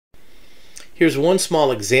Here's one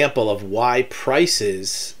small example of why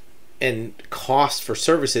prices and costs for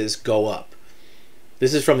services go up.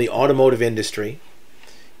 This is from the automotive industry,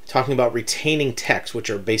 talking about retaining techs,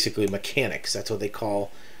 which are basically mechanics. That's what they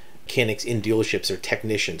call mechanics in dealerships, or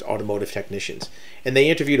technicians, automotive technicians. And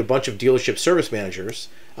they interviewed a bunch of dealership service managers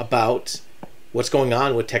about what's going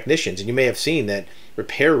on with technicians. And you may have seen that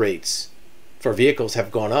repair rates for vehicles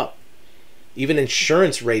have gone up. Even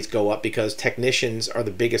insurance rates go up because technicians are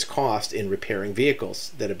the biggest cost in repairing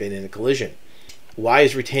vehicles that have been in a collision. Why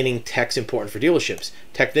is retaining techs important for dealerships?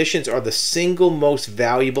 Technicians are the single most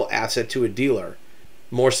valuable asset to a dealer,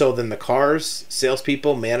 more so than the cars,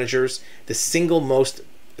 salespeople, managers, the single most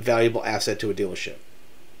valuable asset to a dealership.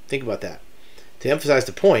 Think about that. To emphasize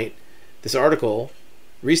the point, this article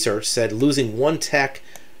research said losing one tech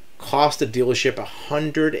cost a dealership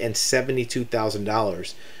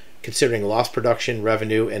 $172,000, considering lost production,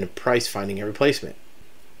 revenue, and a price finding a replacement.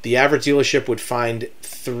 The average dealership would find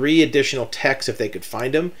 3 additional techs if they could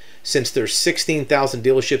find them. Since there's 16,000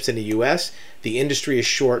 dealerships in the US, the industry is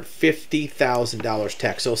short $50,000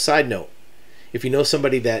 tech. So side note, if you know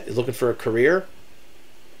somebody that is looking for a career,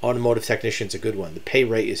 automotive technician's a good one. The pay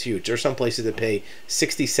rate is huge. There are some places that pay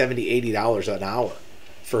 $60, $70, $80 an hour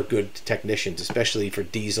for good technicians, especially for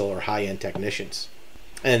diesel or high-end technicians.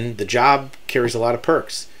 And the job carries a lot of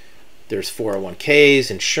perks. There's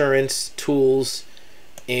 401ks, insurance, tools,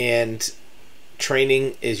 and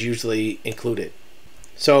training is usually included.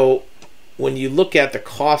 So when you look at the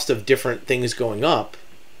cost of different things going up,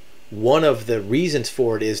 one of the reasons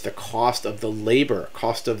for it is the cost of the labor,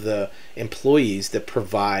 cost of the employees that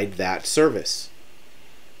provide that service.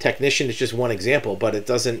 Technician is just one example, but it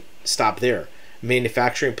doesn't stop there.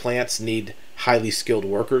 Manufacturing plants need highly skilled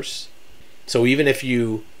workers. So even if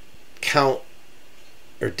you count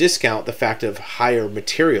or discount the fact of higher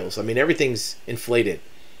materials, I mean, everything's inflated.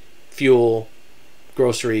 Fuel,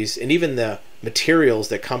 groceries, and even the materials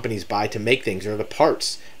that companies buy to make things, or the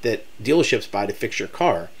parts that dealerships buy to fix your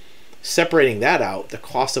car. Separating that out, the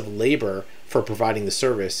cost of labor for providing the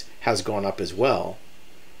service has gone up as well,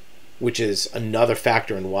 which is another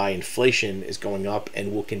factor in why inflation is going up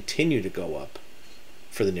and will continue to go up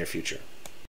for the near future.